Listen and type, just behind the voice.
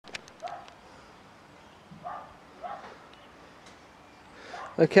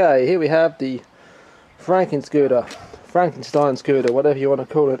Okay, here we have the Frankenstein scooter, whatever you want to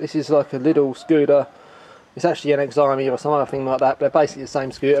call it. This is like a little scooter. It's actually an EBIKE or some other thing like that, but they're basically the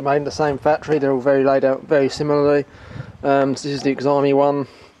same scooter, made in the same factory. They're all very laid out very similarly. So this is the EBIKE one.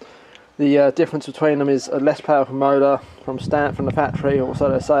 The difference between them is a less powerful motor from the factory, or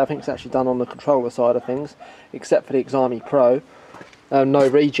so they say. I think it's actually done on the controller side of things, except for the EBIKE Pro. No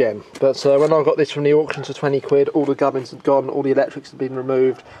regen. But when I got this from the auction for 20 quid, all the gubbins had gone, all the electrics had been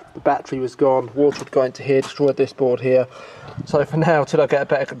removed, the battery was gone, water had gone into here, destroyed this board here. So for now, till I get a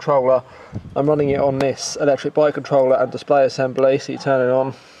better controller, I'm running it on this electric bike controller and display assembly. So you turn it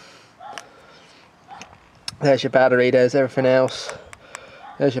on. There's your battery, there's everything else.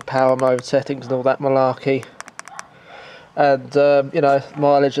 There's your power mode settings and all that malarkey. And you know,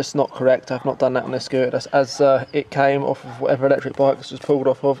 mileage is not correct. I've not done that on this scooter. That's as it came off of whatever electric bike this was pulled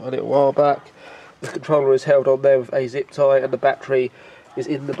off of a little while back. The controller is held on there with a zip tie, and the battery is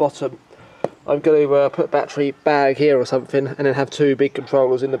in the bottom. I'm going to put a battery bag here or something, and then have two big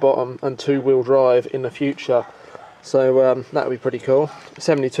controllers in the bottom and two-wheel drive in the future. So that would be pretty cool.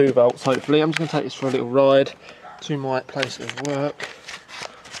 72 volts, hopefully. I'm just going to take this for a little ride to my place of work.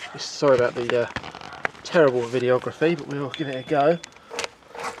 Sorry about the terrible videography, but we'll give it a go.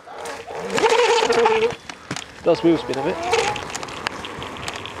 Does wheel spin a bit.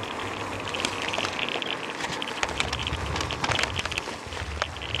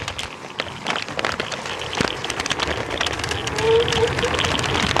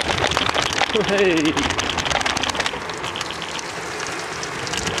 Hey.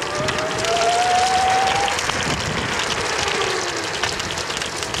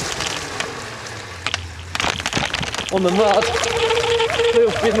 On the mud. Wheel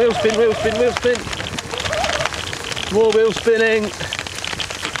spin, wheel spin, wheel spin, wheel spin. More wheel spinning.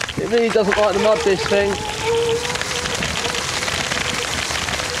 It really doesn't like the mud, this thing.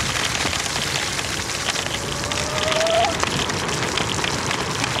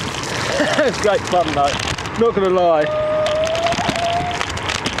 It's great fun though, not gonna lie.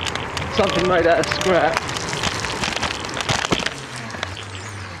 Something made out of scrap.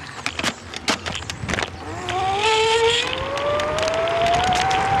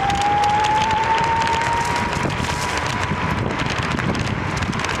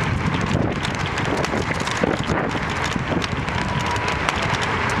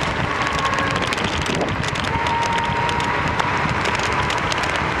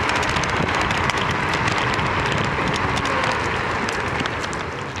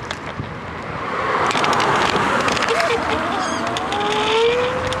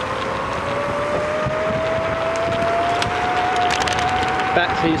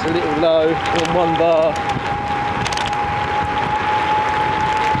 Battery's a little low on one bar.